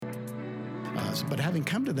But having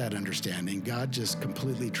come to that understanding, God just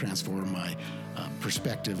completely transformed my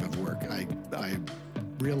perspective of work. I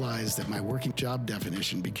realized that my working job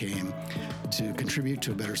definition became to contribute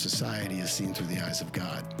to a better society as seen through the eyes of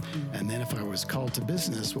God. And then if I was called to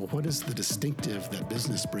business, well, what is the distinctive that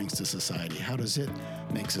business brings to society? How does it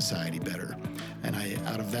make society better? And I,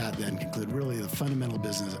 out of that, then conclude really the fundamental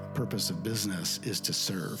business purpose of business is to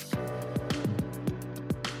serve.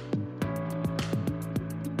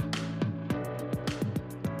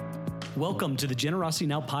 Welcome to the Generosity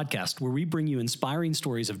Now podcast, where we bring you inspiring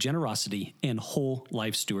stories of generosity and whole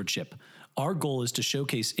life stewardship. Our goal is to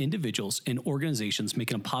showcase individuals and organizations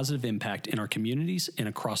making a positive impact in our communities and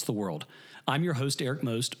across the world. I'm your host, Eric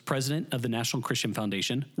Most, president of the National Christian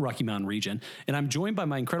Foundation, Rocky Mountain Region, and I'm joined by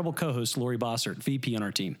my incredible co-host, Lori Bossert, VP on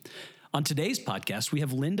our team. On today's podcast, we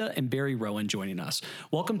have Linda and Barry Rowan joining us.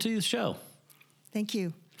 Welcome to the show. Thank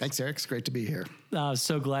you. Thanks, Eric. It's great to be here.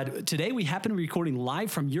 So glad. Today we happen to be recording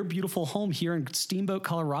live from your beautiful home here in Steamboat,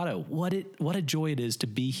 Colorado. What a joy it is to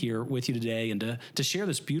be here with you today and to share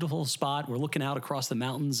this beautiful spot. We're looking out across the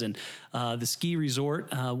mountains and the ski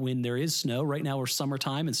resort when there is snow. Right now we're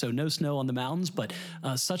summertime, and so no snow on the mountains, but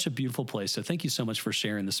such a beautiful place. So thank you so much for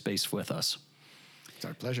sharing the space with us. It's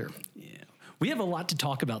our pleasure. Yeah. We have a lot to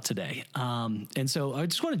talk about today, and so I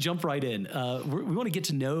just want to jump right in. We want to get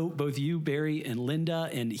to know both you, Barry, and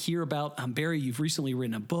Linda, and hear about, Barry, you've recently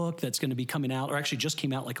written a book that's going to be coming out, or actually just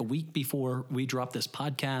came out like a week before we dropped this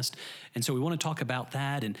podcast, and so we want to talk about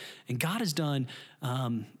that, and God has done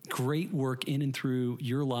great work in and through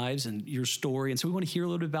your lives and your story, and so we want to hear a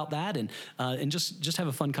little bit about that and just have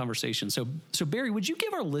a fun conversation. So Barry, would you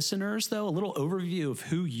give our listeners, though, a little overview of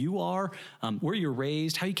who you are, where you're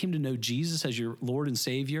raised, how you came to know Jesus as your Lord and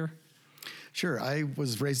Savior? Sure. I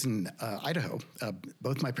was raised in Idaho.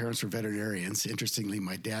 Both my parents were veterinarians. Interestingly,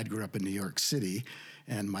 my dad grew up in New York City,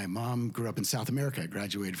 and my mom grew up in South America. I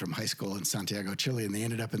graduated from high school in Santiago, Chile, and they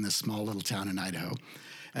ended up in this small little town in Idaho.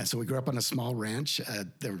 And so we grew up on a small ranch.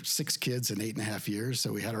 There were 6 kids in 8.5 years,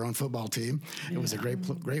 so we had our own football team. Yeah. It was a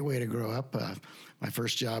great way to grow up. My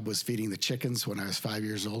first job was feeding the chickens when I was 5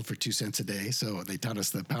 years old for 2 cents a day, so they taught us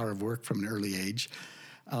the power of work from an early age.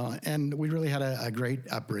 And we really had a great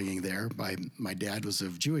upbringing there. My dad was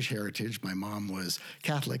of Jewish heritage. My mom was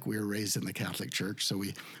Catholic. We were raised in the Catholic Church, so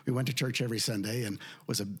we went to church every Sunday and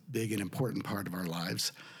was a big and important part of our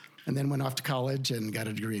lives. And then went off to college and got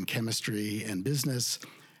a degree in chemistry and business,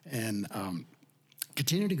 and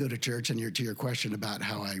continued to go to church. And to your question about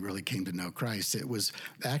how I really came to know Christ, it was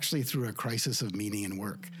actually through a crisis of meaning and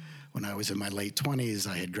work. When I was in my late 20s,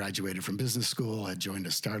 I had graduated from business school, had joined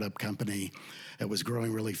a startup company. It was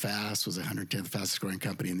growing really fast, was the 110th fastest growing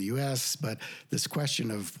company in the U.S. But this question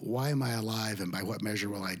of why am I alive and by what measure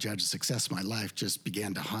will I judge the success of my life just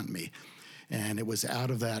began to haunt me. And it was out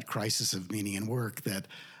of that crisis of meaning and work that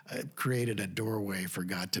created a doorway for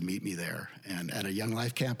God to meet me there. And at a Young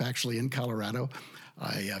Life camp, actually in Colorado,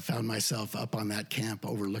 I found myself up on that camp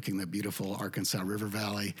overlooking the beautiful Arkansas River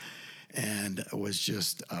Valley, and was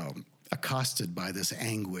just accosted by this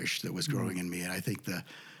anguish that was growing in me. And I think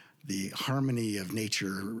the harmony of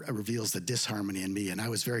nature reveals the disharmony in me. And I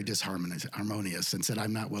was very disharmonious and said,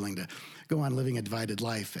 I'm not willing to go on living a divided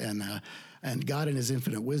life. And God in his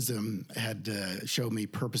infinite wisdom had to show me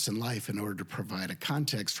purpose in life in order to provide a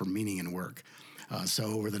context for meaning and work. So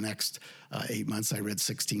over the next 8 months, I read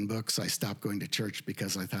 16 books. I stopped going to church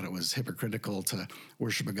because I thought it was hypocritical to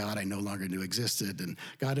worship a God I no longer knew existed. And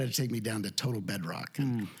God had to take me down to total bedrock.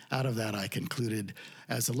 And out of that, I concluded,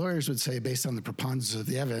 as the lawyers would say, based on the preponderance of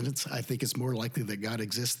the evidence, I think it's more likely that God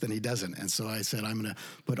exists than he doesn't. And so I said, I'm going to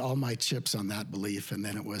put all my chips on that belief. And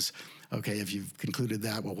then it was, okay, if you've concluded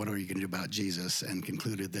that, well, what are you going to do about Jesus? And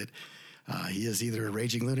concluded that he is either a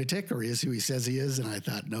raging lunatic or he is who he says he is. And I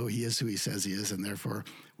thought, no, he is who he says he is, and therefore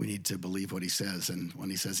we need to believe what he says. And when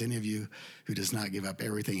he says, any of you who does not give up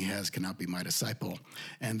everything he has cannot be my disciple.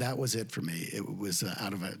 And that was it for me. It was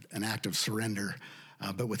out of an act of surrender,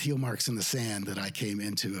 but with heel marks in the sand, that I came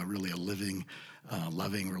into a living,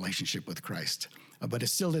 loving relationship with Christ. But it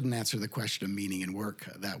still didn't answer the question of meaning and work.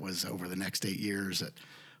 That was over the next 8 years that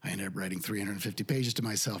I ended up writing 350 pages to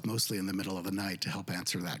myself, mostly in the middle of the night, to help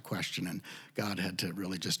answer that question. And God had to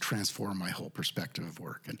really just transform my whole perspective of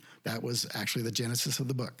work. And that was actually the genesis of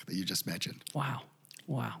the book that you just mentioned. Wow.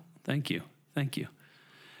 Thank you.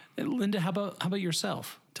 And Linda, how about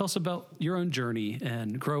yourself? Tell us about your own journey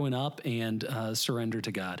and growing up and surrender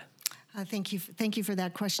to God. Thank you for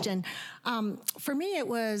that question. For me, it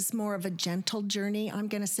was more of a gentle journey. I'm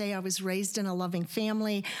going to say I was raised in a loving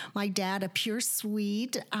family. My dad, a pure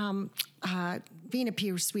Swede, being a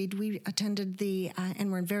Peter Swede, we attended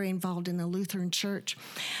and were very involved in the Lutheran Church.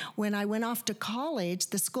 When I went off to college,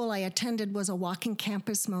 the school I attended was a walking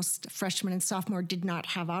campus. Most freshmen and sophomores did not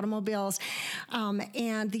have automobiles.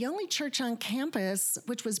 And the only church on campus,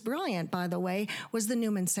 which was brilliant, by the way, was the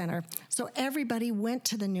Newman Center. So everybody went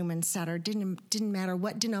to the Newman Center. Didn't matter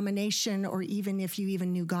what denomination or even if you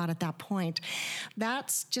even knew God at that point.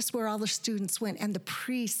 That's just where all the students went. And the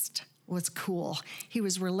priest was cool. He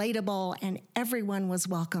was relatable, and everyone was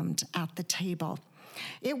welcomed at the table.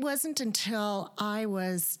 It wasn't until I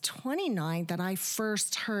was 29 that I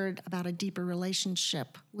first heard about a deeper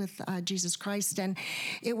relationship with Jesus Christ. And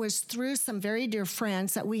it was through some very dear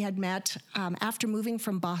friends that we had met after moving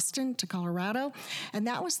from Boston to Colorado. And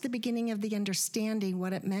that was the beginning of the understanding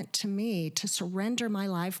what it meant to me to surrender my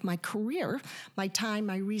life, my career, my time,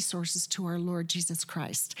 my resources to our Lord Jesus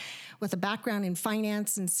Christ. With a background in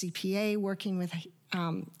finance and CPA, working with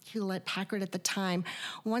Hewlett-Packard at the time,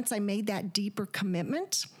 once I made that deeper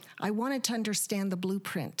commitment, I wanted to understand the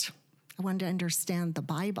blueprint. I wanted to understand the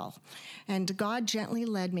Bible. And God gently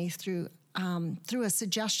led me through a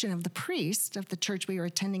suggestion of the priest of the church we were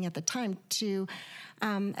attending at the time to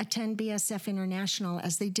attend BSF International,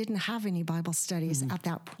 as they didn't have any Bible studies at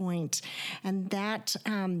that point. And that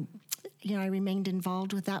I remained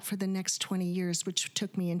involved with that for the next 20 years, which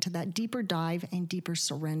took me into that deeper dive and deeper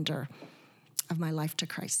surrender of my life to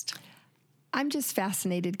Christ. I'm just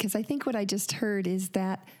fascinated because I think what I just heard is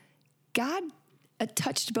that God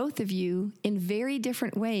touched both of you in very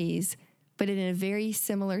different ways, but in a very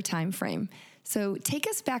similar time frame. So take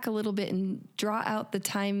us back a little bit and draw out the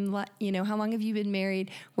time, how long have you been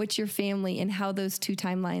married, what's your family, and how those two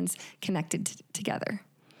timelines connected together.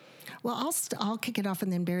 Well, I'll kick it off,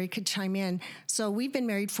 and then Barry could chime in. So we've been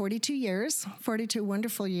married 42 years, 42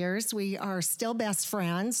 wonderful years. We are still best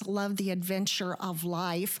friends, love the adventure of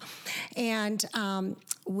life. And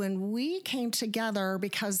when we came together,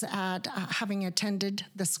 because having attended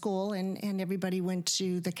the school and everybody went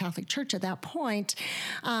to the Catholic Church at that point,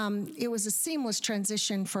 it was a seamless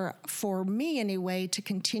transition for me anyway to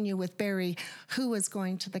continue with Barry, who was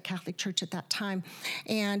going to the Catholic Church at that time.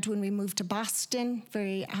 And when we moved to Boston,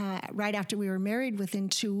 right after we were married, within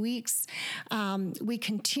 2 weeks, we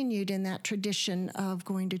continued in that tradition of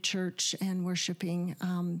going to church and worshiping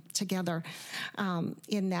together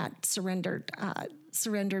in that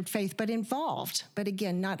surrendered faith, but involved. But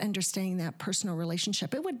again, not understanding that personal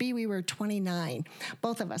relationship. It would be we were 29,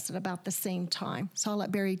 both of us at about the same time. So I'll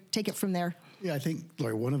let Barry take it from there. Yeah, I think,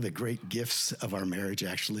 Lori, one of the great gifts of our marriage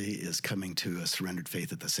actually is coming to a surrendered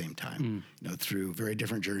faith at the same time. Through very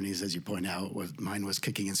different journeys, as you point out. Mine was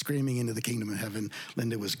kicking and screaming into the kingdom of heaven.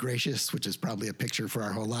 Linda was gracious, which is probably a picture for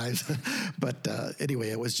our whole lives. But anyway,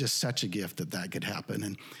 it was just such a gift that could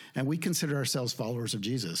happen. And we consider ourselves followers of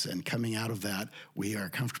Jesus. And coming out of that, we are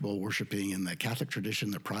comfortable worshiping in the Catholic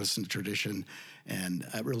tradition, the Protestant tradition, and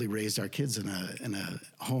really raised our kids in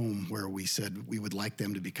a home where we said we would like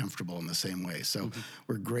them to be comfortable in the same way. So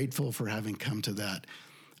we're grateful for having come to that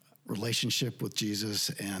relationship with Jesus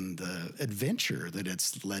and the adventure that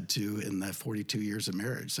it's led to in the 42 years of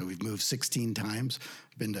marriage. So we've moved 16 times,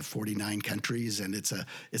 been to 49 countries, and it's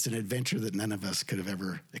an adventure that none of us could have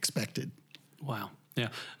ever expected. Wow. Yeah.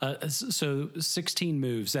 So 16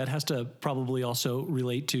 moves, that has to probably also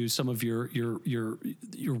relate to some of your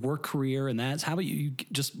work career, and that's how about you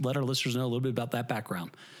just let our listeners know a little bit about that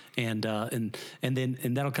background, and then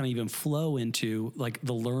that'll kind of even flow into like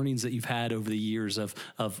the learnings that you've had over the years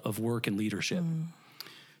of work and leadership.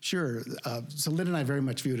 Sure. So Lynn and I very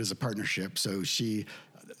much view it as a partnership. So she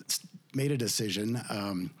made a decision,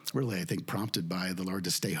 really, I think, prompted by the Lord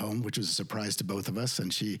to stay home, which was a surprise to both of us.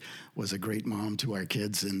 And she was a great mom to our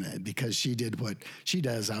kids. And because she did what she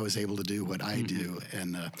does, I was able to do what I do.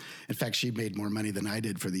 And in fact, she made more money than I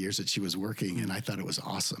did for the years that she was working. And I thought it was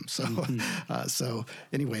awesome. So, so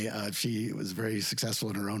anyway, she was very successful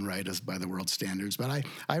in her own right as by the world standards. But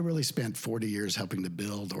I really spent 40 years helping to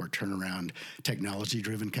build or turn around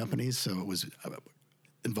technology-driven companies. So it was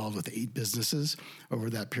involved with 8 businesses over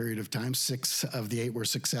that period of time. 6 of the 8 were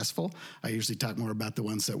successful. I usually talk more about the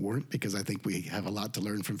ones that weren't because I think we have a lot to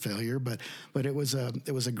learn from failure. But it was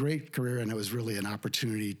a great career, and it was really an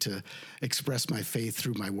opportunity to express my faith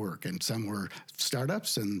through my work. And some were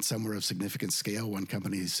startups, and some were of significant scale. One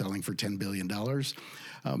company is selling for $10 billion.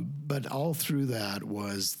 But all through that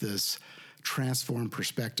was this transformed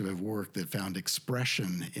perspective of work that found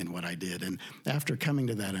expression in what I did. And after coming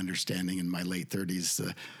to that understanding in my late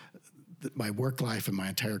 30s, my work life and my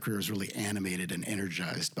entire career is really animated and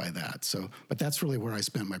energized by that. So, but that's really where I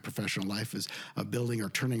spent my professional life, is building or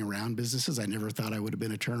turning around businesses. I never thought I would have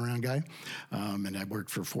been a turnaround guy. And I worked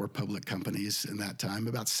for 4 public companies in that time.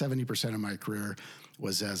 About 70% of my career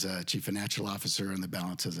was as a chief financial officer, and the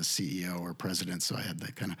balance as a CEO or president. So I had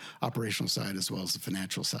the kind of operational side as well as the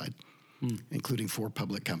financial side, including 4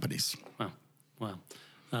 public companies. Wow.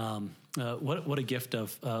 What a gift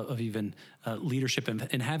of even leadership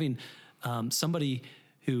and having somebody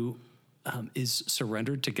who is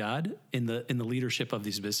surrendered to God in the leadership of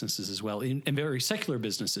these businesses as well, in very secular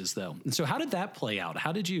businesses though. And so, how did that play out?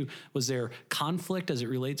 Was there conflict as it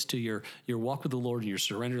relates to your walk with the Lord and your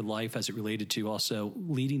surrendered life as it related to also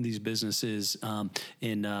leading these businesses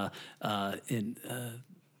in the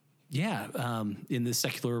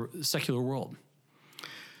secular world?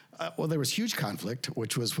 Well, there was huge conflict,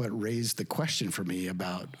 which was what raised the question for me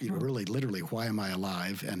about, really, literally, why am I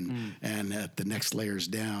alive? And at the next layers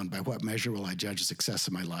down, by what measure will I judge the success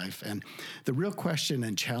of my life? And the real question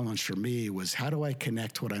and challenge for me was, how do I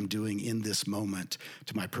connect what I'm doing in this moment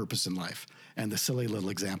to my purpose in life? And the silly little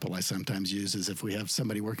example I sometimes use is, if we have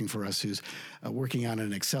somebody working for us who's working on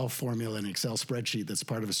an Excel formula, an Excel spreadsheet that's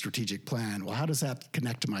part of a strategic plan, well, how does that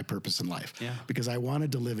connect to my purpose in life? Yeah. Because I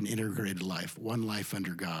wanted to live an integrated life, one life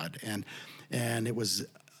under God. And it was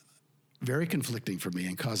very conflicting for me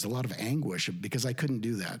and caused a lot of anguish because I couldn't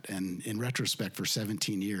do that. And in retrospect, for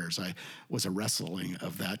 17 years, I was a wrestling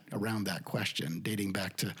around that question, dating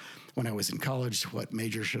back to when I was in college. What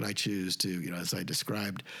major should I choose to, as I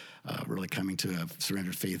described, really coming to a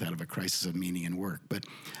surrendered faith out of a crisis of meaning and work. But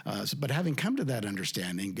having come to that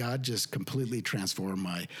understanding, God just completely transformed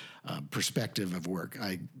my perspective of work.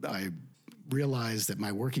 I realized that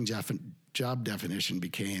my working job definition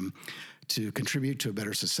became to contribute to a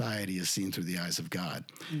better society as seen through the eyes of God.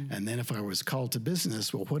 And then if I was called to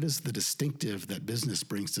business, well, what is the distinctive that business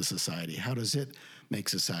brings to society? How does it make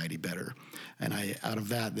society better? And I, out of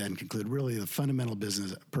that, then conclude really the fundamental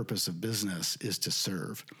business purpose of business is to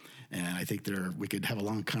serve. And I think we could have a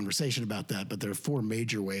long conversation about that, but there are 4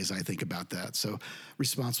 major ways I think about that. So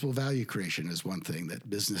responsible value creation is one thing that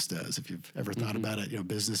business does. If you've ever thought about it,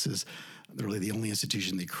 business is really the only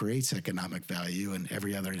institution that creates economic value, and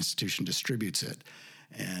every other institution distributes it.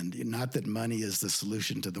 And not that money is the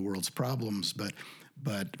solution to the world's problems, but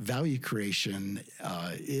value creation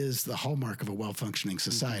is the hallmark of a well-functioning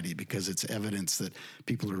society, because it's evidence that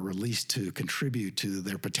people are released to contribute to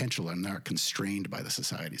their potential and aren't constrained by the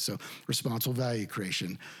society. So responsible value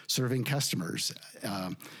creation, serving customers,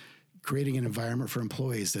 creating an environment for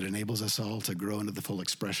employees that enables us all to grow into the full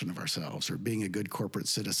expression of ourselves, or being a good corporate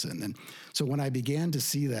citizen. And so when I began to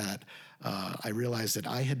see that, I realized that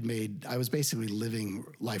I was basically living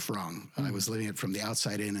life wrong. I was living it from the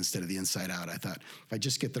outside in instead of the inside out. I thought, if I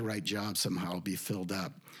just get the right job, somehow I'll be filled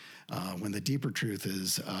up. When the deeper truth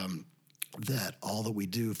is that all that we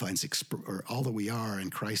do or all that we are in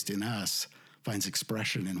Christ in us finds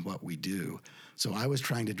expression in what we do. So I was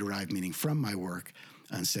trying to derive meaning from my work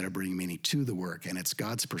instead of bringing meaning to the work, and it's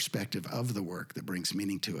God's perspective of the work that brings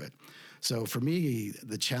meaning to it. So for me,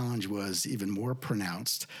 the challenge was even more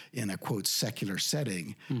pronounced in a, quote, secular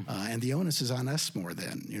setting, and the onus is on us more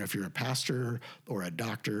then. If you're a pastor or a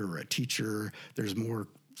doctor or a teacher, there's more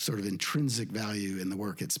sort of intrinsic value in the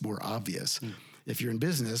work. It's more obvious. If you're in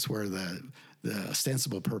business where the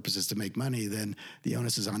ostensible purpose is to make money, then the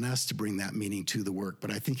onus is on us to bring that meaning to the work.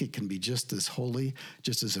 But I think it can be just as holy,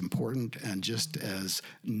 just as important, and just as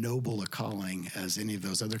noble a calling as any of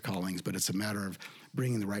those other callings. But it's a matter of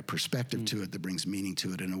bringing the right perspective to it that brings meaning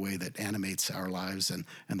to it in a way that animates our lives and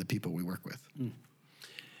the people we work with.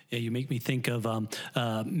 Yeah, you make me think of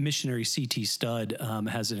missionary C.T. Studd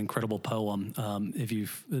has an incredible poem. If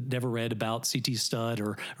you've never read about C.T. Studd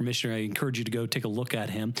or missionary, I encourage you to go take a look at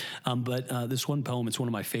him. But this one poem, it's one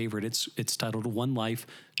of my favorite. It's titled "One Life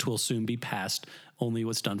 'Twill Soon Be Past. Only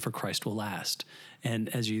what's done for Christ will last." And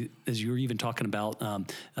as you were even talking about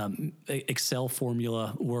Excel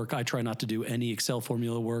formula work, I try not to do any Excel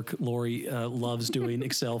formula work. Lori loves doing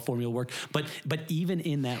Excel formula work, but even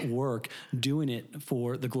in that work, doing it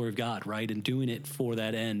for the glory of God, right, and doing it for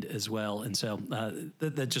that end as well. And so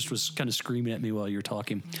that just was kind of screaming at me while you were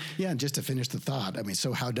talking. Yeah, and just to finish the thought, I mean,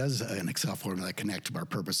 so how does an Excel formula connect to our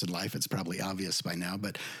purpose in life? It's probably obvious by now,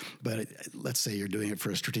 but let's say you're doing it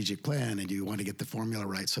for a strategic plan, and you want to get the formula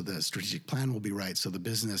right so the strategic plan will be right, so the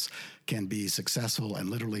business can be successful and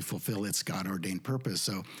literally fulfill its God-ordained purpose.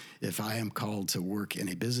 So if I am called to work in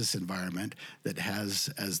a business environment that has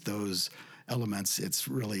as those elements, it's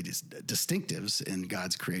really distinctives in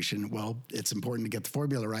God's creation. Well, it's important to get the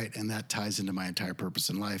formula right, and that ties into my entire purpose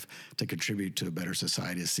in life, to contribute to a better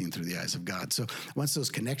society as seen through the eyes of God. So once those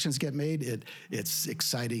connections get made, it's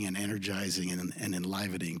exciting and energizing and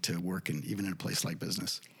enlivening to work even in a place like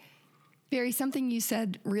business. Barry, something you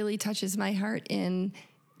said really touches my heart and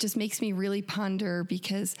just makes me really ponder,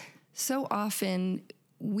 because so often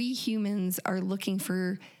we humans are looking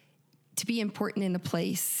to be important in a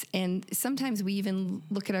place. And sometimes we even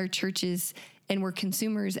look at our churches and we're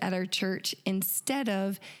consumers at our church instead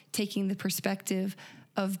of taking the perspective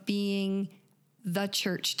of being the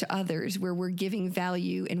church to others, where we're giving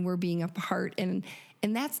value and we're being a part. And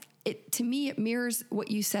that's it. To me, it mirrors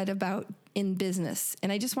what you said about in business.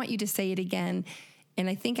 And I just want you to say it again. And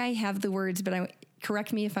I think I have the words, but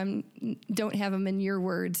correct me if I don't have them in your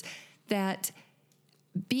words, that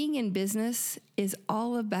being in business is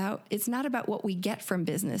all about, it's not about what we get from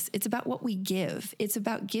business. It's about what we give. It's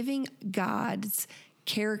about giving God's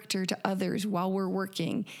character to others while we're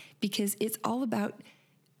working, because it's all about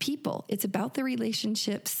people. It's about the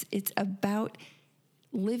relationships. It's about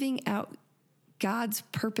living out God's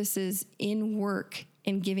purposes in work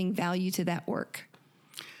and giving value to that work.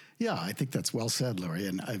 Yeah, I think that's well said, Lori.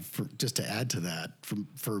 And just to add to that,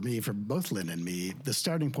 for me, for both Lynn and me, the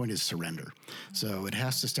starting point is surrender. So it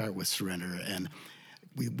has to start with surrender. And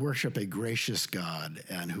we worship a gracious God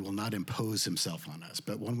and who will not impose himself on us.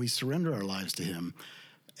 But when we surrender our lives to him,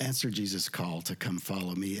 answer Jesus' call to come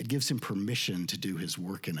follow me, it gives him permission to do his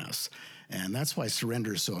work in us. And that's why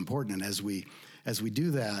surrender is so important. And as we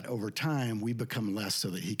do that over time, we become less so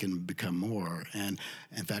that he can become more. And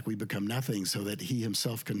in fact, we become nothing so that he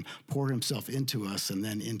himself can pour himself into us and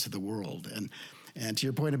then into the world. And to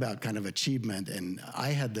your point about kind of achievement, and I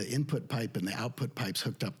had the input pipe and the output pipes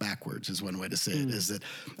hooked up backwards, is one way to say it, is that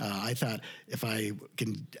I thought if I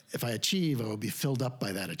achieve, I will be filled up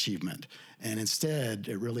by that achievement. And instead,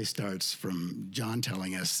 it really starts from John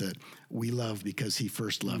telling us that we love because he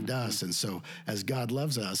first loved us. And so as God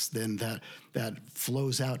loves us, then that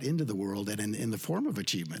flows out into the world and in the form of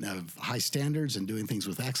achievement, of high standards and doing things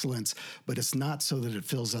with excellence. But it's not so that it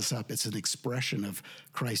fills us up. It's an expression of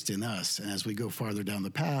Christ in us. And as we go farther down the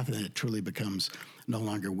path, and it truly becomes no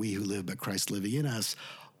longer we who live, but Christ living in us,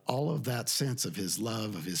 all of that sense of his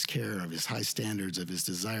love, of his care, of his high standards, of his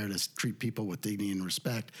desire to treat people with dignity and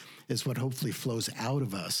respect is what hopefully flows out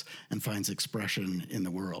of us and finds expression in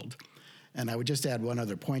the world. And I would just add one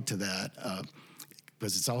other point to that,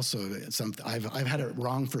 because it's also something I've had it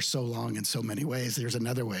wrong for so long in so many ways. There's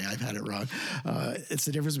another way I've had it wrong. It's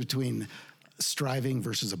the difference between striving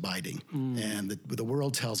versus abiding. And the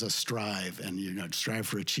world tells us strive and, strive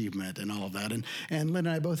for achievement and all of that. And Lynn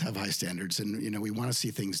and I both have high standards and, we want to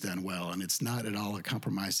see things done well. And it's not at all a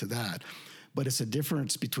compromise to that. But it's a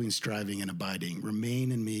difference between striving and abiding.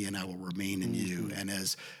 Remain in me and I will remain in you. And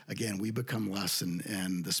as, again, we become less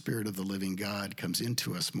and the Spirit of the living God comes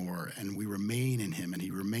into us more and we remain in him and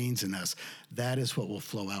he remains in us, that is what will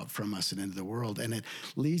flow out from us and into the world. And it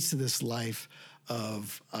leads to this life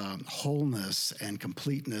of wholeness and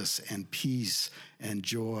completeness and peace and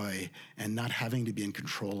joy and not having to be in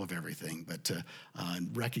control of everything, but to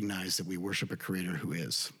recognize that we worship a creator who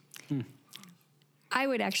is. I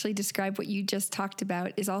would actually describe what you just talked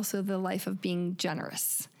about is also the life of being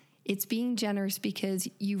generous. It's being generous because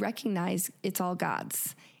you recognize it's all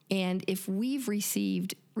God's. And if we've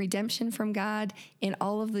received redemption from God and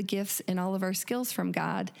all of the gifts and all of our skills from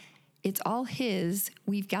God, it's all his.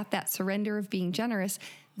 We've got that surrender of being generous.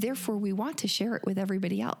 Therefore, we want to share it with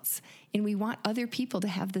everybody else. And we want other people to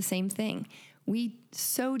have the same thing. We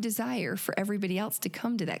so desire for everybody else to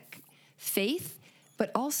come to that faith, but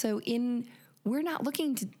also we're not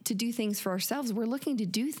looking to do things for ourselves. We're looking to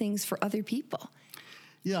do things for other people.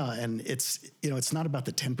 Yeah, and it's not about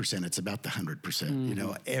the 10%, it's about the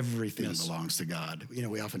 100%. Everything belongs to God.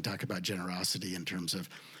 We often talk about generosity in terms of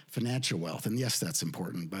financial wealth, and yes, that's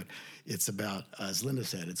important, but it's about, as Linda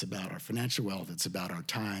said, it's about our financial wealth, it's about our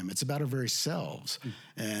time, it's about our very selves,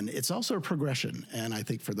 and it's also a progression. And I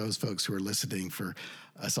think for those folks who are listening, for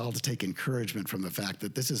us all to take encouragement from the fact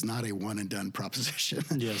that this is not a one-and-done proposition.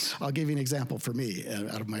 Yes. I'll give you an example for me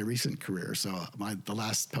out of my recent career. So the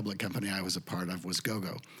last public company I was a part of was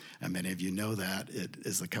GoGo, and many of you know that. It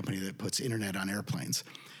is the company that puts internet on airplanes.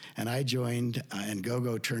 And I joined, and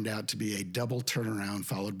GoGo turned out to be a double turnaround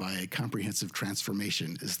followed by a comprehensive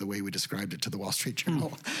transformation, is the way we described it to the Wall Street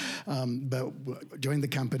Journal. But joined the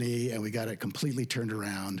company, and we got it completely turned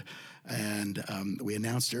around. And we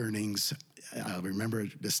announced earnings. I remember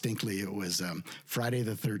distinctly, it was Friday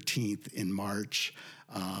the 13th in March.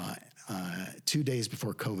 2 days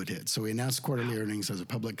before COVID hit. So we announced quarterly earnings as a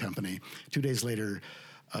public company. 2 days later,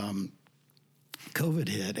 COVID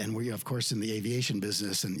hit, and we, of course, in the aviation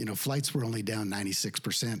business, and flights were only down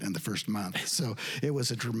 96% in the first month. So it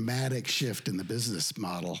was a dramatic shift in the business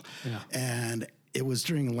model. Yeah. And it was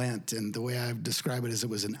during Lent, and the way I describe it is it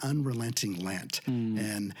was an unrelenting Lent.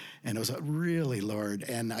 And it was really, Lord,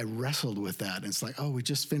 and I wrestled with that. And it's like, oh, we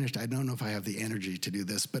just finished. I don't know if I have the energy to do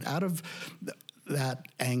this. But out of that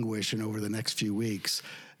anguish and over the next few weeks,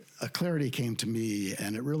 a clarity came to me,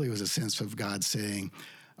 and it really was a sense of God saying,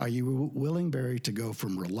 are you willing, Barry, to go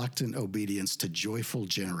from reluctant obedience to joyful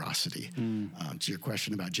generosity? To your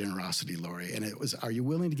question about generosity, Lori. And it was, are you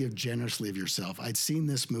willing to give generously of yourself? I'd seen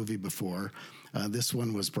this movie before. This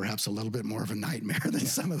one was perhaps a little bit more of a nightmare than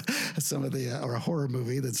some of the, or a horror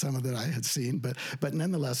movie than some of that I had seen. But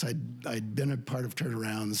nonetheless, I'd been a part of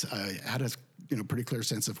turnarounds. I had a pretty clear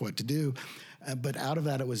sense of what to do. But out of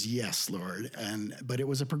that, it was, yes, Lord. But it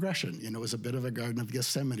was a progression. It was a bit of a Garden of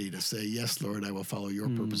Gethsemane to say, yes, Lord, I will follow your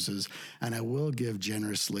purposes, and I will give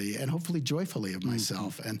generously and hopefully joyfully of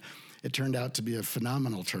myself. And it turned out to be a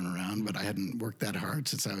phenomenal turnaround, but I hadn't worked that hard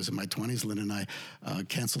since I was in my 20s. Lynn and I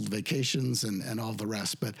canceled vacations and all the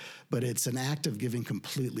rest. But it's an act of giving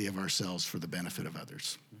completely of ourselves for the benefit of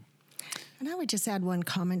others. And I would just add one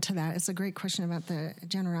comment to that. It's a great question about the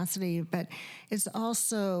generosity, but it's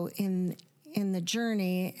also in the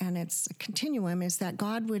journey, and it's a continuum, is that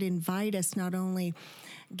God would invite us not only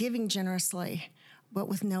giving generously, but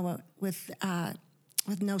with no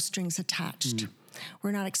strings attached.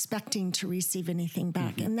 We're not expecting to receive anything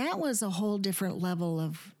back. And that was a whole different level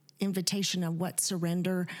of invitation of what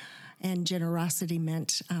surrender and generosity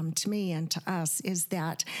meant to me and to us, is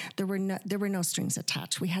that there were no strings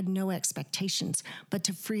attached. We had no expectations, but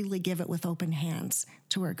to freely give it with open hands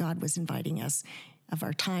to where God was inviting us of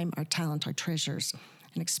our time, our talent, our treasures,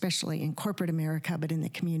 and especially in corporate America, but in the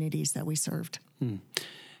communities that we served.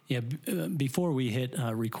 Yeah, before we hit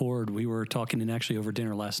record, we were talking, and actually over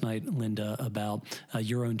dinner last night, Linda, about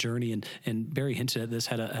your own journey. And Barry hinted at this,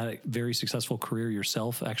 had a very successful career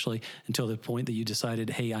yourself, actually, until the point that you decided,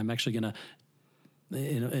 hey, I'm actually going to,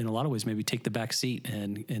 in a lot of ways, maybe take the back seat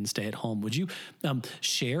and stay at home. Would you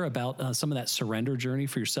share about some of that surrender journey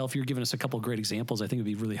for yourself? You're giving us a couple of great examples. I think it would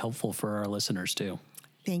be really helpful for our listeners, too.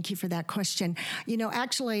 Thank you for that question.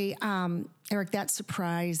 Actually, Eric, that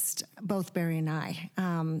surprised both Barry and I.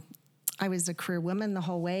 I was a career woman the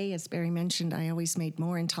whole way. As Barry mentioned, I always made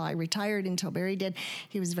more until I retired, until Barry did.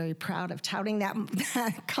 He was very proud of touting that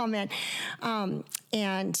comment.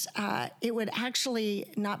 It would actually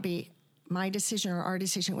not be my decision or our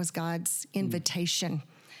decision. It was God's invitation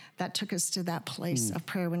that took us to that place of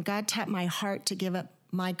prayer. When God tapped my heart to give up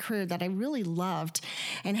my career that I really loved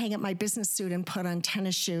and hang up my business suit and put on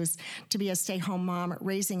tennis shoes to be a stay-home mom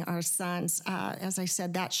raising our sons. As I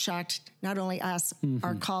said, that shocked not only us,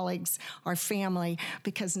 our colleagues, our family,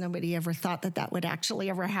 because nobody ever thought that would actually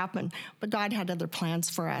ever happen. But God had other plans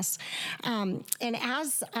for us. And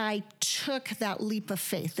as I took that leap of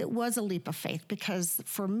faith, it was a leap of faith, because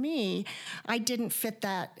for me, I didn't fit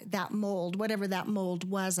that mold, whatever that mold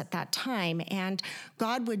was at that time. And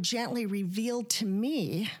God would gently reveal to me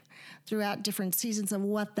throughout different seasons of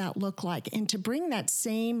what that looked like, and to bring that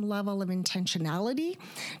same level of intentionality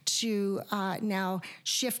to now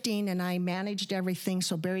shifting, and I managed everything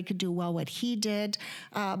so Barry could do well what he did,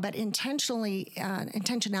 but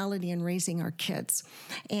intentionality in raising our kids.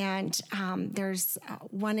 And there's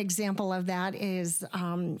one example of that is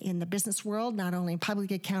in the business world, not only in public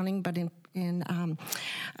accounting, but in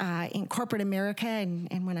corporate America,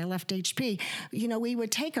 and when I left HP, we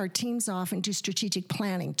would take our teams off and do strategic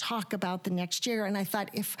planning, talk about the next year. And I thought,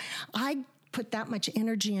 if I put that much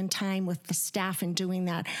energy and time with the staff in doing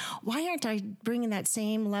that, why aren't I bringing that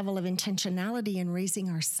same level of intentionality in raising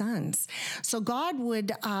our sons? So God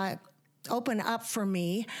would open up for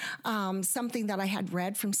me something that I had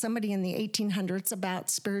read from somebody in the 1800s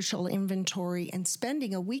about spiritual inventory, and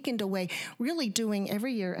spending a weekend away, really doing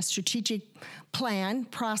every year a strategic plan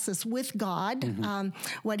process with God,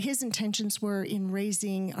 what his intentions were in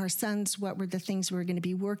raising our sons, what were the things we were going to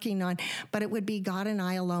be working on. But it would be God and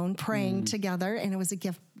I alone praying together, and it was a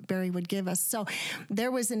gift Barry would give us. So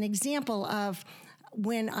there was an example of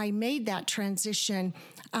when I made that transition,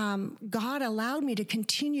 God allowed me to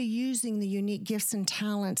continue using the unique gifts and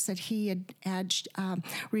talents that he had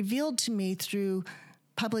revealed to me through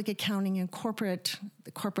public accounting and corporate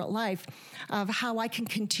life, of how I can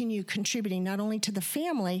continue contributing not only to the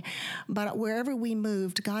family, but wherever we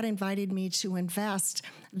moved, God invited me to invest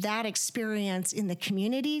that experience in the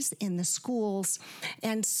communities, in the schools,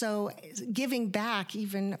 and so giving back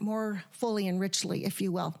even more fully and richly, if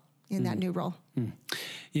you will, in that new role.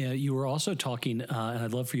 Yeah, you were also talking, and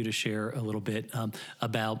I'd love for you to share a little bit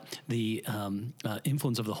about the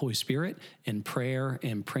influence of the Holy Spirit in prayer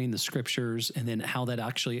and praying the scriptures, and then how that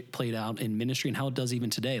actually played out in ministry and how it does even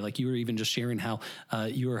today. Like you were even just sharing how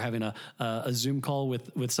you were having a Zoom call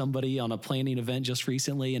with somebody on a planning event just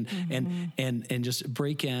recently, and just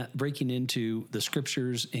breaking into the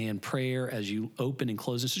scriptures and prayer as you open and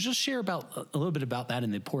close. So just share about a little bit about that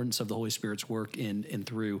and the importance of the Holy Spirit's work in and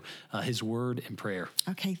through His Word and prayer.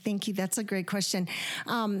 Okay, thank you. That's a great question.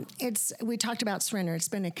 We talked about surrender. It's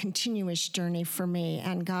been a continuous journey for me,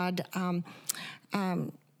 and God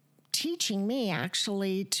teaching me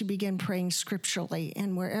actually to begin praying scripturally.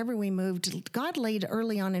 And wherever we moved, God laid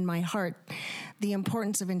early on in my heart the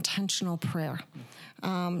importance of intentional prayer.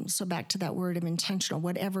 So back to that word of intentional,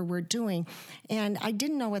 whatever we're doing. And I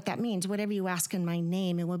didn't know what that means. Whatever you ask in my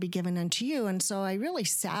name, it will be given unto you. And so I really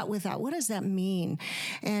sat with that. What does that mean?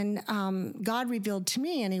 And God revealed to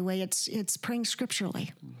me anyway, it's praying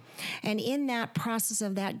scripturally. And in that process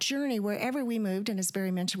of that journey, wherever we moved, and as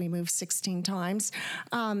Barry mentioned, we moved 16 times,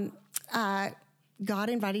 God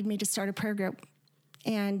invited me to start a prayer group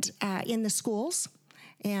and in the schools.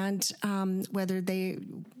 And whether they,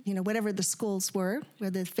 whatever the schools were,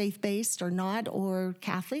 whether faith-based or not, or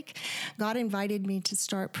Catholic, God invited me to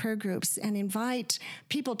start prayer groups and invite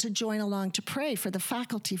people to join along to pray for the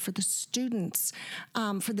faculty, for the students,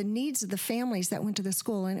 for the needs of the families that went to the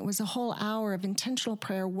school. And it was a whole hour of intentional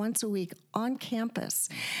prayer once a week on campus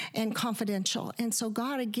and confidential. And so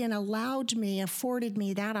God, again, afforded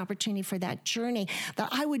me that opportunity for that journey that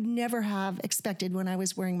I would never have expected when I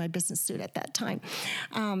was wearing my business suit at that time.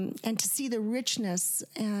 And to see the richness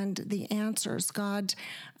and the answers, God,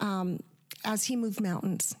 as He moved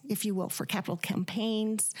mountains, if you will, for capital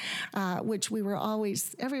campaigns, which we were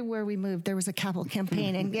always, everywhere we moved, there was a capital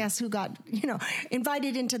campaign. And guess who got,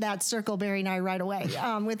 invited into that circle, Barry and I, right away,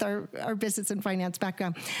 with our business and finance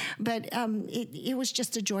background. But it was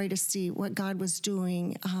just a joy to see what God was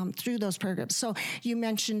doing through those programs. So you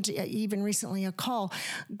mentioned even recently a call.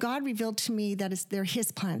 God revealed to me that they're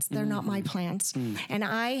His plans. They're not my plans.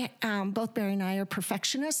 And both Barry and I are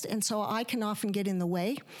perfectionists, and so I can often get in the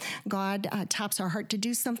way. God taps our heart to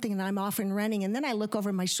do something, and I'm off and running. And then I look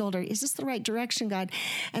over my shoulder. Is this the right direction, God?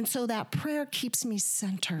 And so that prayer keeps me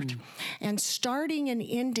centered. And starting and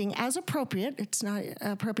ending as appropriate, it's not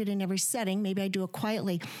appropriate in every setting. Maybe I do it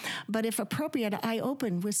quietly. But if appropriate, I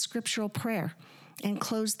open with scriptural prayer and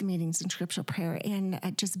close the meetings in scriptural prayer and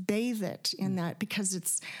just bathe it in that,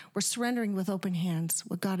 because we're surrendering with open hands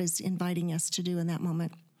what God is inviting us to do in that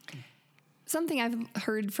moment. Something I've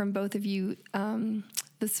heard from both of you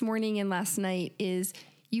this morning and last night is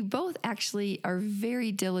you both actually are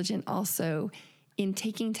very diligent also in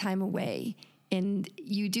taking time away, and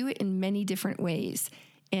you do it in many different ways.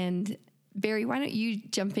 And Barry, why don't you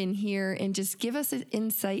jump in here and just give us an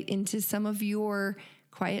insight into some of your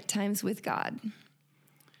quiet times with God?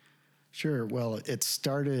 Sure. Well, it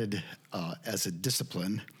started as a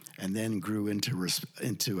discipline and then grew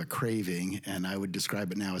into a craving, and I would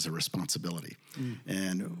describe it now as a responsibility.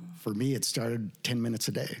 And for me, it started 10 minutes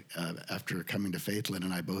a day. After coming to faith, Lynn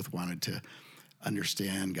and I both wanted to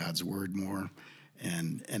understand God's Word more,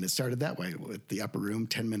 and it started that way with the upper room,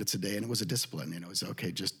 10 minutes a day, and it was a discipline. It was,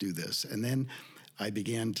 okay, just do this. And then I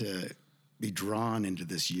began to be drawn into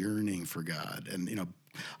this yearning for God. And,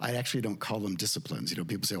 I actually don't call them disciplines.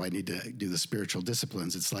 People say, I need to do the spiritual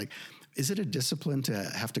disciplines. It's like, is it a discipline to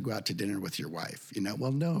have to go out to dinner with your wife?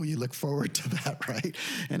 Well, no, you look forward to that, right?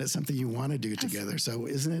 And it's something you want to do together. So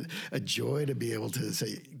isn't it a joy to be able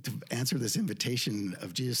to answer this invitation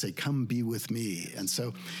of Jesus, say, come be with me? And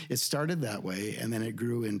so it started that way, and then it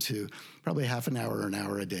grew into probably half an hour or an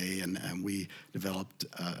hour a day, and we developed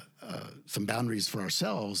some boundaries for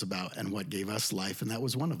ourselves about and what gave us life, and that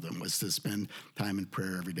was one of them, was to spend time in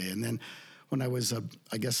prayer every day. And then when I was,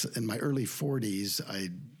 I guess, in my early 40s, I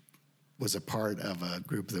was a part of a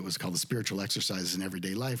group that was called the Spiritual Exercises in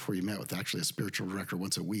Everyday Life, where you met with actually a spiritual director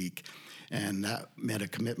once a week. And that meant a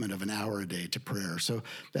commitment of an hour a day to prayer. So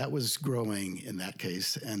that was growing in that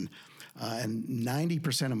case. And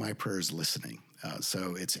 90% of my prayer is listening.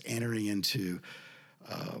 So it's entering into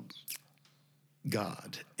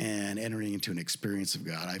God and entering into an experience of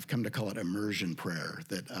God. I've come to call it immersion prayer,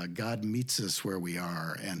 that God meets us where we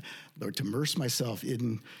are, and Lord, to immerse myself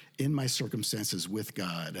in my circumstances with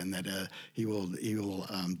God, and that He will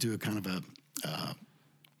do a kind of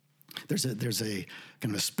there's a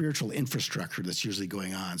kind of a spiritual infrastructure that's usually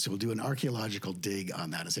going on. So we'll do an archaeological dig on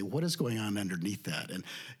that and say, what is going on underneath that? And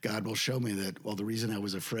God will show me that, well, the reason I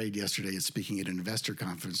was afraid yesterday at speaking at an investor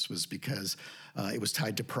conference was because it was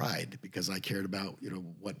tied to pride, because I cared about,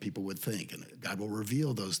 what people would think. And God will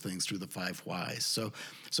reveal those things through the 5 whys. So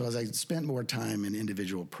as I spent more time in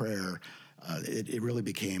individual prayer, it really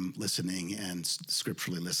became listening and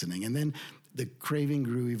scripturally listening. And then the craving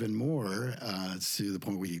grew even more to the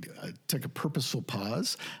point where we took a purposeful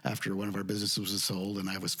pause after one of our businesses was sold, and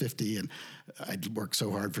I was 50, and I'd worked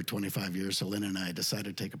so hard for 25 years. So Lynn and I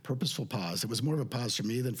decided to take a purposeful pause. It was more of a pause for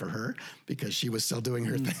me than for her, because she was still doing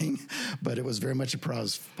her thing, but it was very much a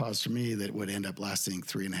pause for me that would end up lasting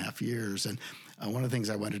 3.5 years. And one of the things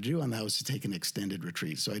I wanted to do on that was to take an extended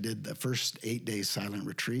retreat. So I did the first 8-day silent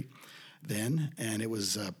retreat then, and it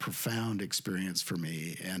was a profound experience for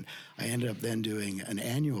me. And I ended up then doing an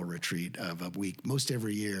annual retreat of a week, most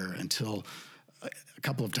every year, until a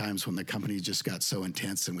couple of times when the company just got so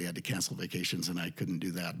intense and we had to cancel vacations and I couldn't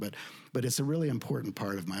do that. But it's a really important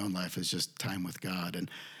part of my own life, is just time with God.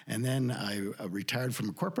 And then I retired from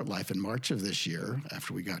a corporate life in March of this year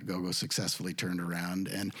after we got GoGo successfully turned around,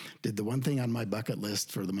 and did the one thing on my bucket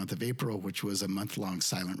list for the month of April, which was a month-long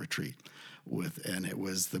silent retreat. And it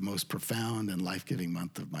was the most profound and life-giving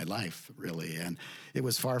month of my life, really. And it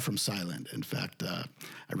was far from silent. In fact, I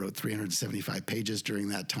wrote 375 pages during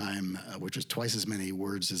that time, which was twice as many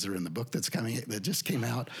words as are in the book that just came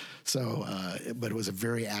out. So, but it was a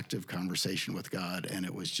very active conversation with God, and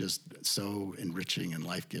it was just so enriching and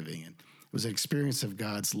life-giving. And it was an experience of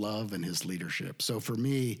God's love and his leadership. So for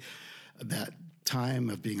me, that time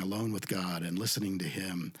of being alone with God and listening to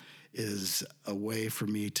him is a way for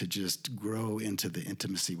me to just grow into the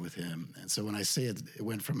intimacy with him. And so when I say it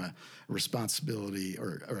went from a responsibility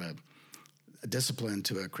or a discipline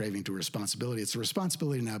to a craving to a responsibility, it's a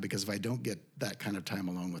responsibility now, because if I don't get that kind of time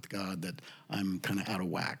alone with God, that I'm kind of out of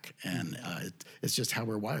whack. And it's just how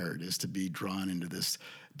we're wired, is to be drawn into this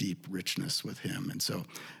deep richness with him. And so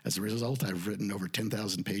as a result, I've written over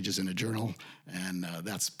 10,000 pages in a journal, and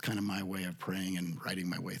that's kind of my way of praying and writing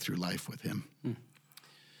my way through life with him.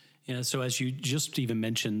 Yeah, so as you just even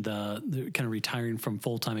mentioned, the kind of retiring from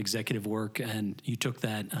full-time executive work, and you took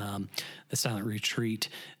that the silent retreat.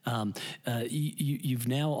 You've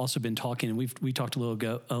now also been talking, and we talked a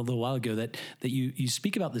little while ago that you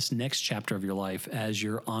speak about this next chapter of your life as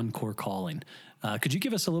your encore calling. Could you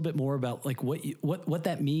give us a little bit more about like what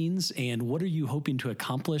that means, and what are you hoping to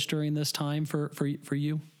accomplish during this time for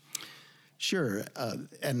you? Sure.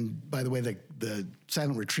 And by the way, the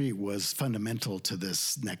silent retreat was fundamental to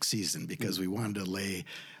this next season, because we wanted to lay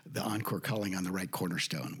the encore calling on the right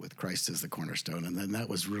cornerstone, with Christ as the cornerstone. And then that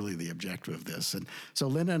was really the objective of this. And so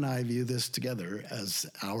Linda and I view this together as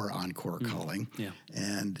our encore calling. Yeah.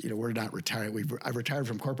 And, we're not retired. I've retired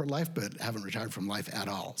from corporate life, but haven't retired from life at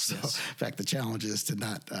all. So yes. In fact, the challenge is to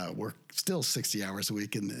not work still 60 hours a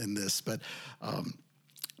week in this.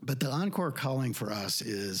 But the encore calling for us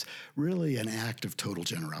is really an act of total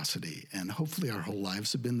generosity. And hopefully our whole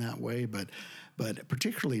lives have been that way, but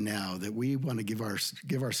particularly now that we want to give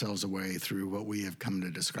ourselves away through what we have come to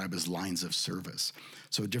describe as lines of service.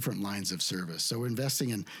 So different lines of service. So we're investing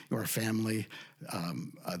in our family,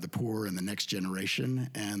 the poor, and the next generation.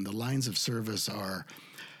 And the lines of service are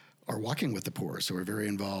walking with the poor. So we're very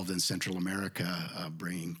involved in Central America,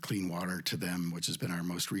 bringing clean water to them, which has been our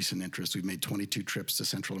most recent interest. We've made 22 trips to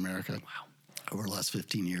Central America over the last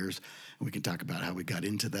 15 years. And we can talk about how we got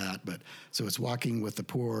into that. But so it's walking with the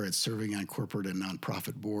poor. It's serving on corporate and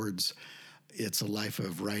nonprofit boards. It's a life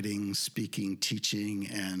of writing, speaking, teaching,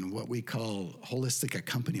 and what we call holistic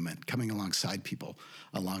accompaniment, coming alongside people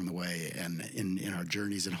along the way and in our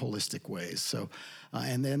journeys in holistic ways. So,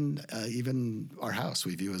 and then even our house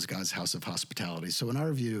we view as God's house of hospitality. So in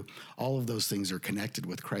our view, all of those things are connected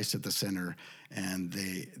with Christ at the center, and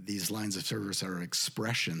these lines of service are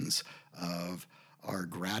expressions of our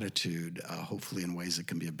gratitude, hopefully in ways that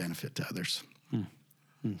can be a benefit to others.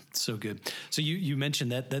 So good. So you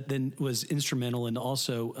mentioned that then was instrumental in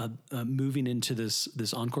also moving into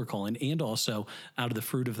this encore calling, and also out of the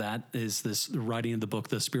fruit of that is this writing of the book,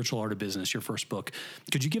 The Spiritual Art of Business, your first book.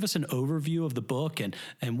 Could you give us an overview of the book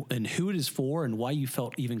and who it is for and why you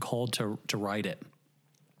felt even called to write it?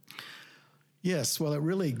 Yes, well, it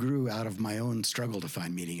really grew out of my own struggle to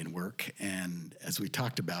find meaning in work. And as we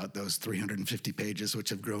talked about, those 350 pages,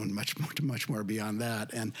 which have grown much more beyond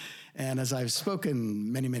that. And as I've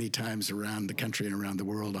spoken many, many times around the country and around the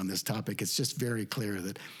world on this topic, it's just very clear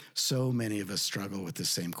that so many of us struggle with the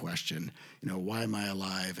same question. Why am I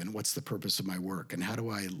alive? And what's the purpose of my work? And how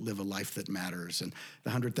do I live a life that matters? And the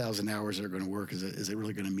 100,000 hours that are going to work, is it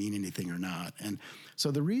really going to mean anything or not? And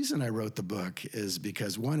so the reason I wrote the book is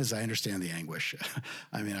because, one, is I understand the anguish.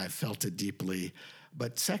 I mean, I felt it deeply.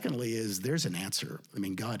 But secondly is there's an answer. I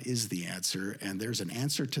mean, God is the answer, and there's an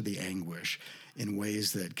answer to the anguish in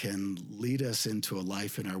ways that can lead us into a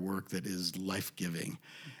life in our work that is life-giving.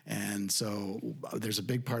 And so there's a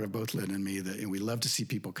big part of both Lynn and me that we love to see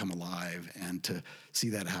people come alive and to see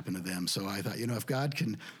that happen to them. So I thought, if God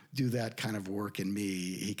can do that kind of work in me,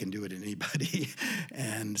 he can do it in anybody.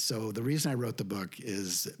 And so the reason I wrote the book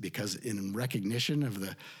is because in recognition of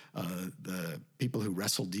the people who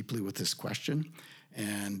wrestle deeply with this question,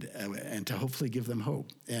 and to hopefully give them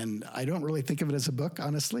hope. And I don't really think of it as a book,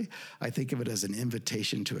 honestly. I think of it as an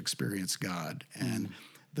invitation to experience God. And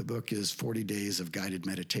the book is 40 days of guided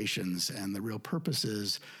meditations, and the real purpose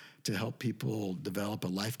is to help people develop a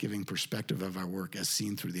life-giving perspective of our work as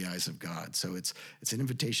seen through the eyes of God. So it's an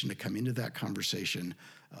invitation to come into that conversation.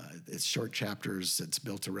 It's short chapters. It's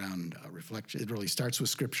built around reflection. It really starts with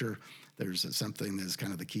Scripture. There's something that's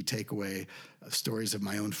kind of the key takeaway, stories of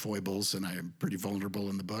my own foibles, and I'm pretty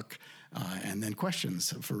vulnerable in the book. And then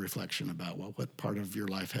questions for reflection about, what part of your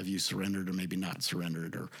life have you surrendered or maybe not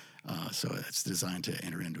surrendered? So it's designed to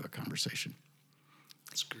enter into a conversation.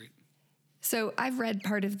 That's great. So I've read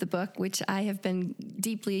part of the book, which I have been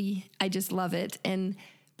I just love it.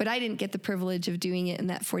 But I didn't get the privilege of doing it in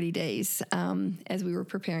that 40 days as we were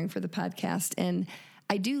preparing for the podcast. And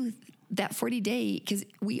I do that 40-day because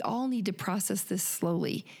we all need to process this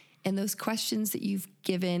slowly. And those questions that you've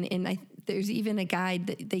given, and there's even a guide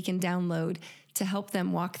that they can download to help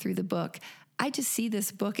them walk through the book. I just see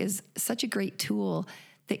this book as such a great tool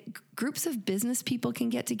that groups of business people can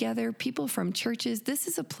get together, people from churches. This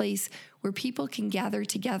is a place where people can gather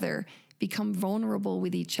together, become vulnerable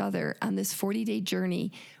with each other on this 40-day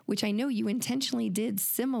journey, which I know you intentionally did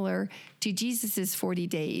similar to Jesus's 40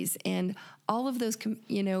 days and all of those,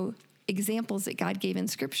 examples that God gave in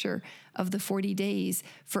Scripture of the 40 days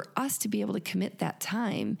for us to be able to commit that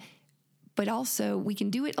time. But also we can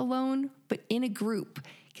do it alone, but in a group,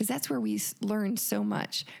 because that's where we learn so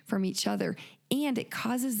much from each other. And it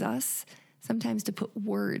causes us sometimes to put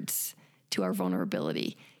words to our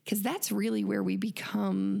vulnerability, because that's really where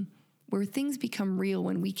where things become real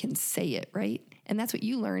when we can say it, right? And that's what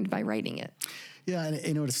you learned by writing it. Yeah, and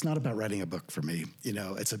it's not about writing a book for me.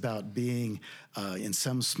 It's about being, in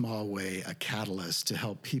some small way, a catalyst to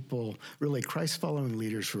help people, really Christ-following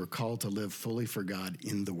leaders who are called to live fully for God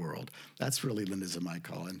in the world. That's really Linda's and my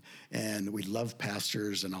call. And we love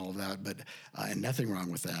pastors and all of that, but and nothing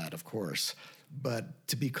wrong with that, of course. But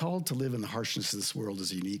to be called to live in the harshness of this world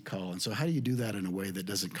is a unique call. And so how do you do that in a way that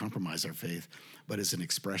doesn't compromise our faith, but is an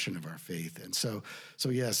expression of our faith? And so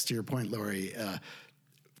yes, to your point, Lori,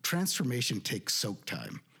 transformation takes soak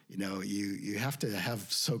time. You have to have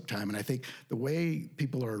soak time. And I think the way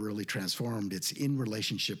people are really transformed, it's in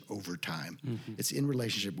relationship over time. Mm-hmm. It's in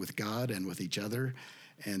relationship with God and with each other.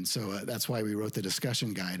 And so that's why we wrote the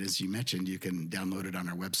discussion guide. As you mentioned, you can download it on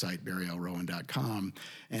our website, barrylrowan.com.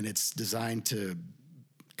 And it's designed to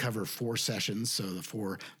cover 4 sessions, so the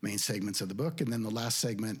 4 main segments of the book. And then the last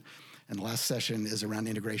segment and the last session is around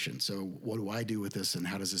integration. So what do I do with this, and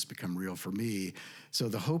how does this become real for me? So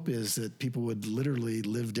the hope is that people would literally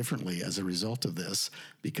live differently as a result of this,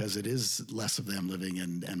 because it is less of them living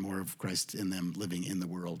and more of Christ in them living in the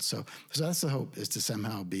world. So that's the hope, is to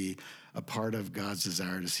somehow be a part of God's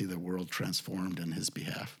desire to see the world transformed in his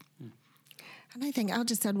behalf. And I think I'll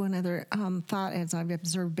just add one other thought as I've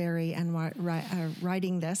observed Barry and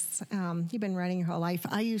writing this. You've been writing your whole life.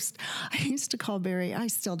 I used to call Barry, I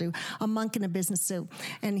still do, a monk in a business suit.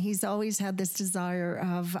 And he's always had this desire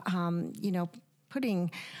of,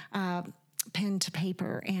 putting pen to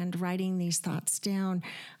paper and writing these thoughts down.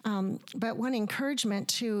 But one encouragement,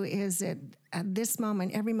 too, is that at this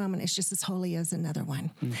moment, every moment is just as holy as another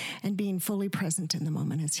one, and being fully present in the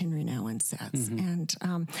moment, as Henry Nouwen says. Mm-hmm. And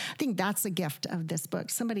I think that's a gift of this book.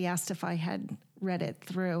 Somebody asked if I had read it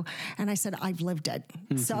through, and I said, I've lived it.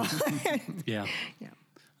 Mm-hmm. So, yeah.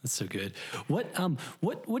 That's so good. What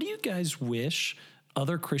do you guys wish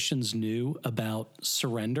other Christians knew about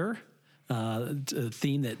surrender? A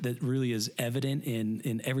theme that really is evident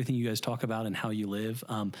in everything you guys talk about and how you live,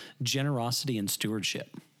 generosity and stewardship.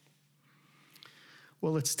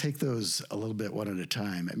 Well, let's take those a little bit one at a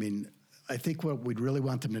time. I mean, I think what we'd really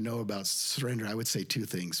want them to know about surrender, I would say two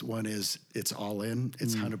things. One is it's all in,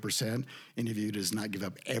 it's 100%. Any of you who does not give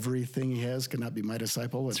up everything he has cannot be my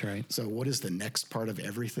disciple. That's right. So what is the next part of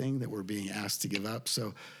everything that we're being asked to give up?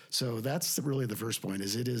 So that's really the first point.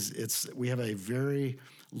 We have a very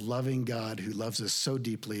loving God who loves us so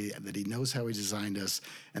deeply that he knows how he designed us,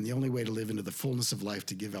 and the only way to live into the fullness of life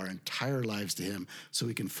to give our entire lives to him so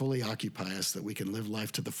he can fully occupy us, that we can live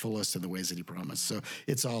life to the fullest in the ways that he promised. So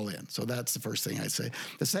it's all in. So that's the first thing I'd say.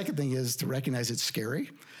 The second thing is to recognize it's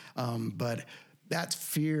scary, but that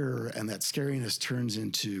fear and that scariness turns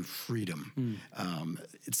into freedom.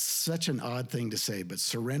 It's such an odd thing to say, but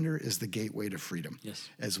surrender is the gateway to freedom. Yes.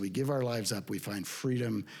 As we give our lives up, we find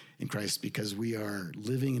freedom in Christ because we are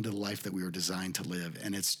living into the life that we were designed to live,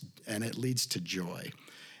 and it leads to joy.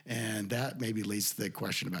 And that maybe leads to the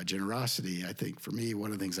question about generosity. I think for me,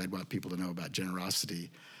 one of the things I'd want people to know about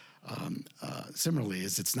generosity similarly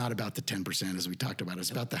is it's not about the 10%, as we talked about.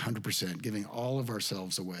 It's about the 100%, giving all of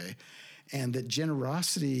ourselves away. And that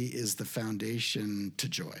generosity is the foundation to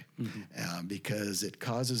joy, because it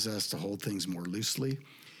causes us to hold things more loosely.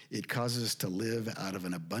 It causes us to live out of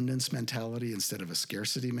an abundance mentality instead of a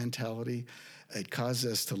scarcity mentality. It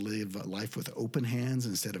causes us to live a life with open hands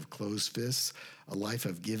instead of closed fists, a life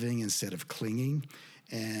of giving instead of clinging.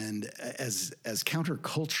 And as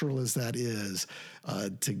countercultural as that is,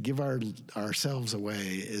 to give ourselves away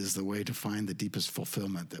is the way to find the deepest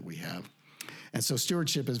fulfillment that we have. And so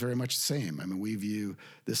stewardship is very much the same. I mean, we view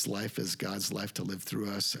this life as God's life to live through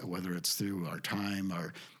us, whether it's through our time,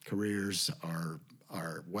 our careers,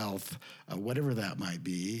 our wealth, whatever that might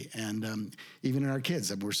be. And even in our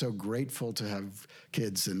kids, we're so grateful to have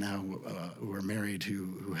kids and now who are married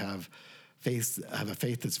who have a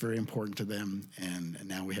faith that's very important to them. And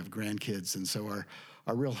now we have grandkids. And so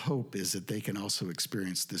our real hope is that they can also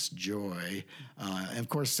experience this joy. And of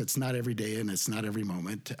course, it's not every day and it's not every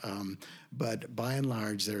moment. But by and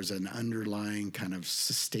large, there's an underlying kind of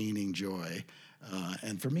sustaining joy.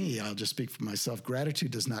 And for me, I'll just speak for myself,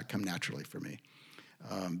 gratitude does not come naturally for me.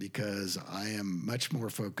 Because I am much more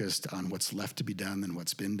focused on what's left to be done than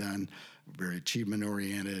what's been done, very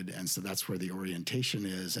achievement-oriented, and so that's where the orientation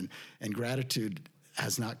is. And gratitude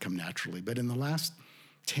has not come naturally. But in the last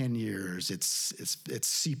 10 years, it's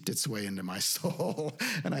seeped its way into my soul,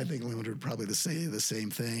 and I think Linda would probably say the same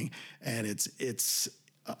thing. And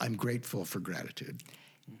I'm grateful for gratitude.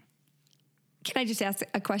 Can I just ask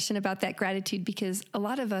a question about that gratitude? Because a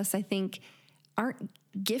lot of us, I think, aren't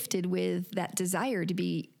gifted with that desire to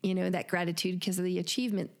be, that gratitude because of the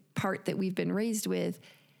achievement part that we've been raised with.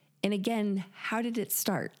 And again, how did it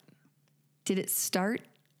start? Did it start?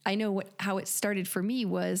 I know how it started for me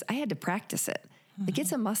was I had to practice it. Mm-hmm. Like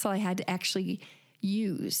it's a muscle I had to actually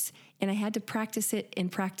use, and I had to practice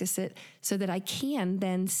it so that I can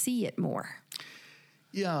then see it more.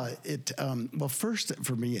 Yeah, well, first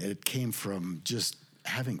for me, it came from just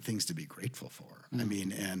having things to be grateful for. Mm-hmm. I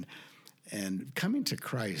mean, and coming to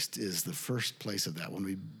Christ is the first place of that, when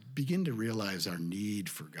we begin to realize our need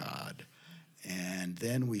for God. And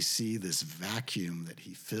then we see this vacuum that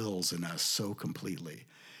he fills in us so completely.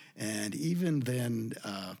 And even then,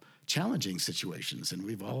 challenging situations. And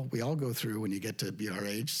we all go through, when you get to be our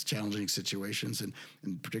age, challenging situations. And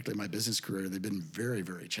particularly my business career, they've been very,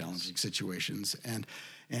 very challenging situations.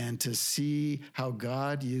 And to see how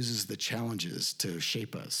God uses the challenges to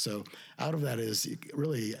shape us. So out of that is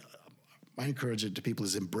really, my encouragement to people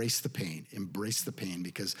is embrace the pain,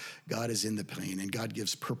 because God is in the pain and God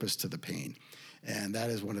gives purpose to the pain. And that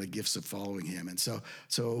is one of the gifts of following him. And so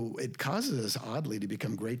it causes us, oddly, to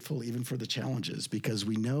become grateful even for the challenges, because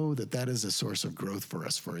we know that is a source of growth for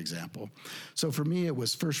us, for example. So for me, it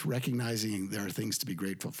was first recognizing there are things to be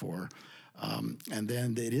grateful for. And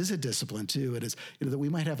then it is a discipline too. It is, that we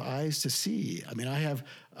might have eyes to see. I mean, I have,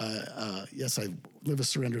 yes, I live a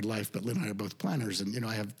surrendered life, but Lynn and I are both planners. And,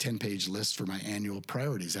 I have 10-page lists for my annual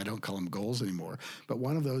priorities. I don't call them goals anymore. But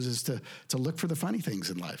one of those is to look for the funny things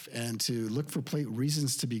in life and to look for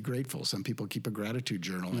reasons to be grateful. Some people keep a gratitude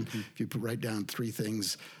journal. And if you write down 3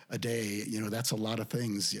 things a day, that's a lot of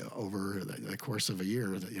things over the course of a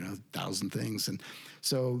year, 1,000 things. And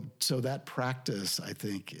so that practice, I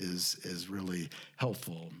think, is really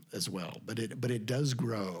helpful as well. But it does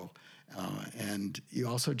grow. And you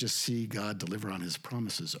also just see God deliver on his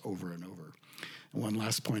promises over and over. And one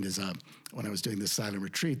last point is when I was doing this silent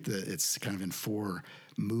retreat, it's kind of in 4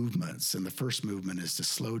 movements. And the first movement is to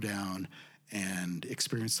slow down and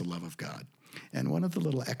experience the love of God. And one of the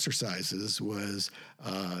little exercises was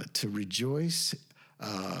to rejoice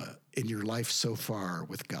in your life so far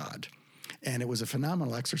with God. And it was a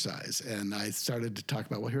phenomenal exercise. And I started to talk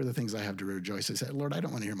about, well, here are the things I have to rejoice. I said, Lord, I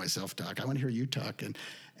don't want to hear myself talk. I want to hear you talk.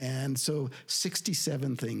 And so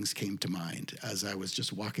 67 things came to mind as I was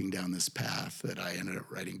just walking down this path that I ended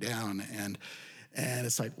up writing down. And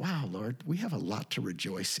it's like, wow, Lord, we have a lot to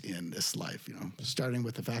rejoice in this life, starting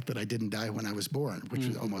with the fact that I didn't die when I was born,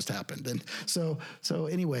 which almost happened. And so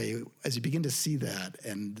anyway, as you begin to see that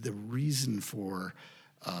and the reason for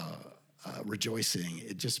rejoicing,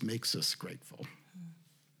 it just makes us grateful.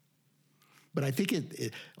 But I think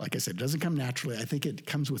it, like I said, it doesn't come naturally. I think it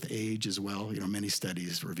comes with age as well. Many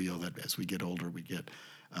studies reveal that as we get older, we get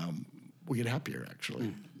happier,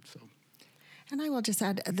 actually. So. And I will just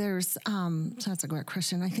add, so that's a great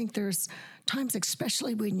question. I think there's times,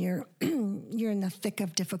 especially when you're in the thick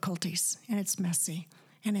of difficulties, and it's messy,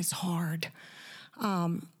 and it's hard,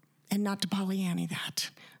 and not to Pollyanna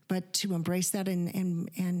that, but to embrace that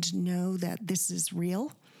and know that this is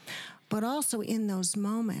real. But also in those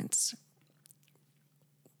moments,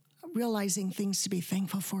 realizing things to be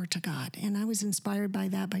thankful for to God. And I was inspired by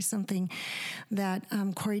that, by something that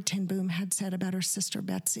Corrie ten Boom had said about her sister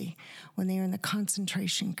Betsy when they were in the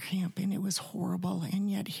concentration camp, and it was horrible. And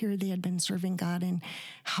yet here they had been serving God and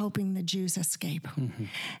helping the Jews escape. Mm-hmm.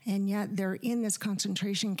 And yet they're in this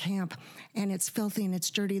concentration camp, and it's filthy and it's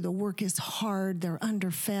dirty. The work is hard. They're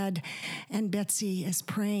underfed. And Betsy is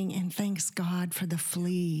praying and thanks God for the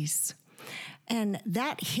fleas. And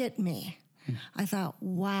that hit me. I thought,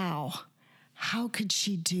 wow, how could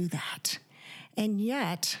she do that? And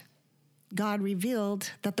yet, God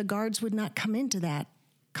revealed that the guards would not come into that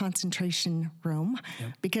concentration room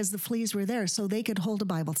because the fleas were there, so they could hold a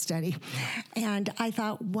Bible study. And I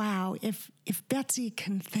thought, wow, if Betsy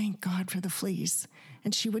can thank God for the fleas,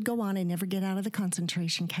 and she would go on and never get out of the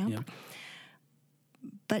concentration camp,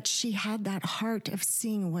 but she had that heart of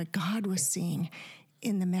seeing what God was seeing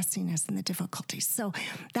in the messiness and the difficulties. So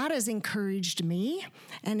that has encouraged me.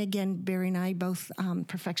 And again, Barry and I, both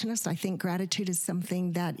perfectionists, I think gratitude is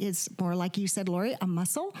something that is more, like you said, Lori, a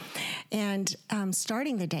muscle. And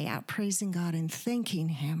starting the day out, praising God and thanking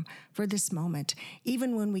Him for this moment,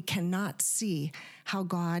 even when we cannot see how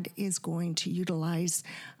God is going to utilize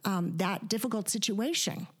that difficult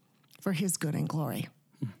situation for His good and glory,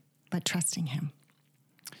 but trusting Him.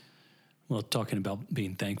 Well, talking about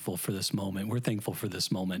being thankful for this moment, we're thankful for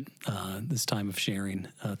this moment, this time of sharing.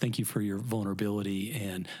 Thank you for your vulnerability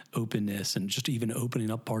and openness and just even opening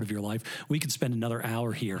up part of your life. We could spend another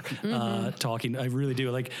hour here talking. I really do.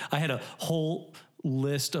 Like, I had a whole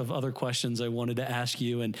list of other questions I wanted to ask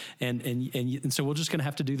you, and so we're just going to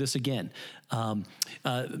have to do this again.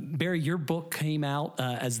 Barry, your book came out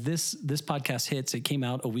as this podcast hits. It came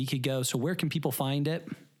out a week ago. So where can people find it?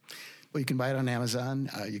 Well, you can buy it on Amazon.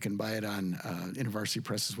 You can buy it on InterVarsity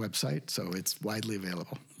Press's website, so it's widely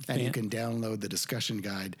available. And you can download the discussion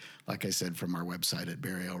guide, like I said, from our website at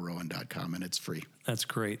barrylrowan.com, and it's free. That's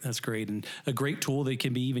great. That's great, and a great tool that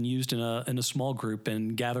can be even used in a small group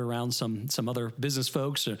and gather around some other business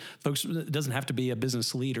folks. Or folks, it doesn't have to be a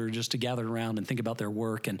business leader, just to gather around and think about their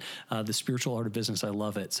work and the spiritual art of business. I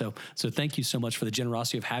love it. So thank you so much for the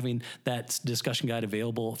generosity of having that discussion guide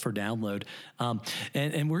available for download.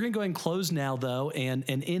 And we're going to go ahead and close now, though, and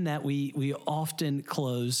in that we often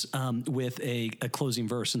close with a closing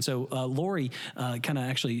verse. And so Lori kind of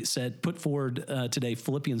actually put forward today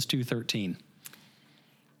Philippians 2:13.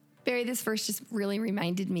 Barry, this verse just really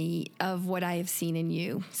reminded me of what I have seen in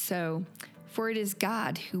you. So, for it is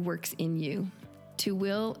God who works in you to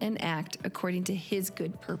will and act according to His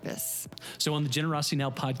good purpose. So on the Generosity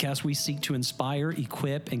Now podcast, we seek to inspire,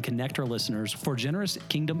 equip, and connect our listeners for generous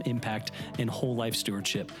kingdom impact and whole life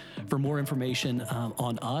stewardship. For more information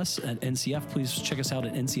on us at NCF, please check us out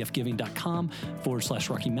at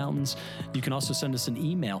ncfgiving.com/Rocky Mountains. You can also send us an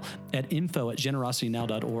email at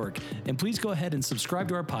info@generositynow.org. And please go ahead and subscribe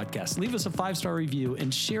to our podcast. Leave us a 5-star review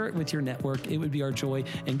and share it with your network. It would be our joy.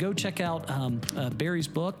 And go check out Barry's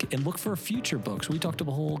book and look for future books. We talked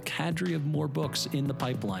about a whole cadre of more books in the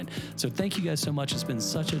pipeline. So thank you guys so much. It's been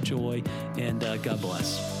such a joy, and God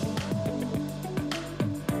bless.